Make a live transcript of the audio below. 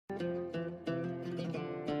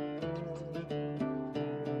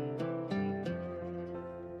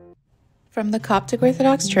From the Coptic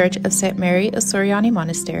Orthodox Church of St.Mary.Sourian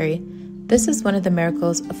Monastery, this is one of the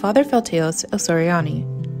miracles of Fr Faltaous of Sourian.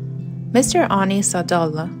 Mr. Awny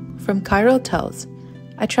Saadalla from Cairo tells,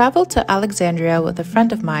 I traveled to Alexandria with a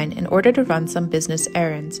friend of mine in order to run some business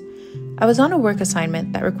errands. I was on a work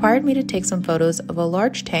assignment that required me to take some photos of a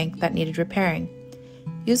large tank that needed repairing.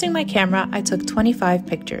 Using my camera, I took 25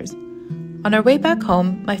 pictures. On our way back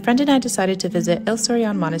home, my friend and I decided to visit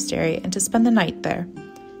Sourian Monastery and to spend the night there.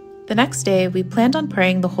 The next day, we planned on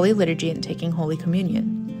praying the Holy Liturgy and taking Holy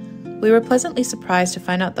Communion. We were pleasantly surprised to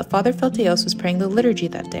find out that Fr Faltaous was praying the liturgy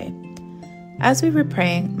that day. As we were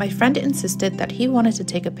praying, my friend insisted that he wanted to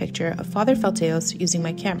take a picture of Fr Faltaous using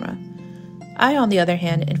my camera. I, on the other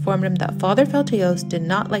hand, informed him that Fr Faltaous did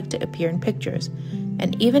not like to appear in pictures,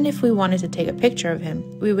 and even if we wanted to take a picture of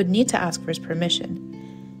him, we would need to ask for his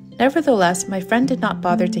permission. Nevertheless, my friend did not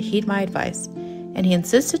bother to heed my advice, and he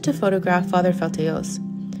insisted to photograph Fr Faltaous.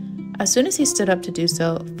 As soon as he stood up to do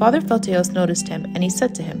so, Fr Faltaous noticed him, and he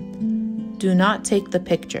said to him, "Do not take the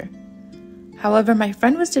picture." However, my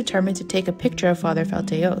friend was determined to take a picture of Fr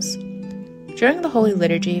Faltaous. During the Holy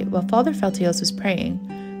Liturgy, while Fr Faltaous was praying,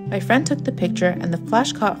 my friend took the picture and the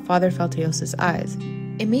flash caught Fr Faltaous' eyes.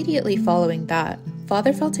 Immediately following that,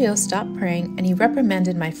 Fr Faltaous stopped praying and he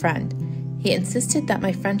reprimanded my friend. He insisted that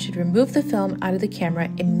my friend should remove the film out of the camera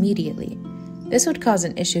immediately. This would cause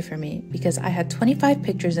an issue for me because I had 25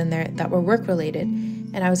 pictures in there that were work-related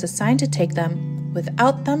and I was assigned to take them.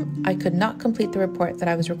 Without them, I could not complete the report that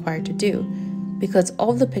I was required to do because all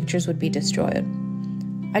of the pictures would be destroyed.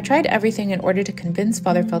 I tried everything in order to convince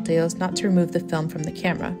Fr Faltaous not to remove the film from the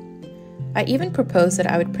camera. I even proposed that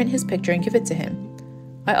I would print his picture and give it to him.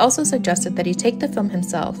 I also suggested that he take the film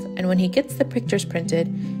himself, and when he gets the pictures printed,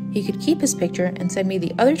 he could keep his picture and send me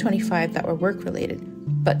the other 25 that were work-related,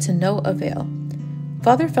 but to no avail.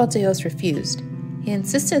 Fr Faltaous refused. He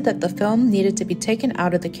insisted that the film needed to be taken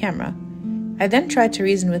out of the camera. I then tried to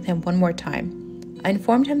reason with him one more time. I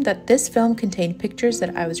informed him that this film contained pictures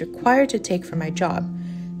that I was required to take for my job,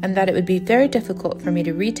 and that it would be very difficult for me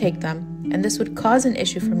to retake them, and this would cause an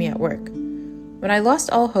issue for me at work. When I lost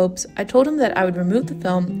all hopes, I told him that I would remove the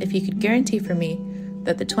film if he could guarantee for me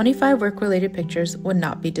that the 25 work-related pictures would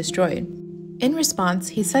not be destroyed. In response,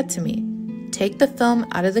 he said to me, "Take the film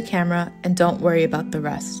out of the camera and don't worry about the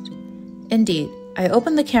rest." Indeed, I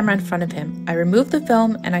opened the camera in front of him, I removed the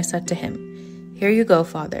film, and I said to him, "Here you go,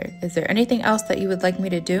 Father. Is there anything else that you would like me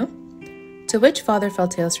to do?" To which Fr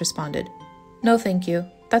Faltaous responded, "No, thank you.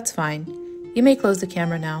 That's fine. You may close the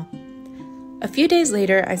camera now." A few days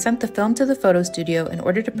later, I sent the film to the photo studio in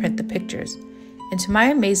order to print the pictures. And to my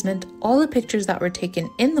amazement, all the pictures that were taken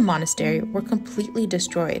in the monastery were completely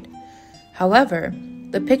destroyed. However,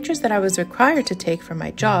 the pictures that I was required to take for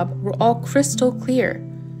my job were all crystal clear.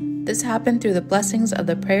 This happened through the blessings of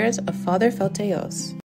the prayers of Fr Faltaous.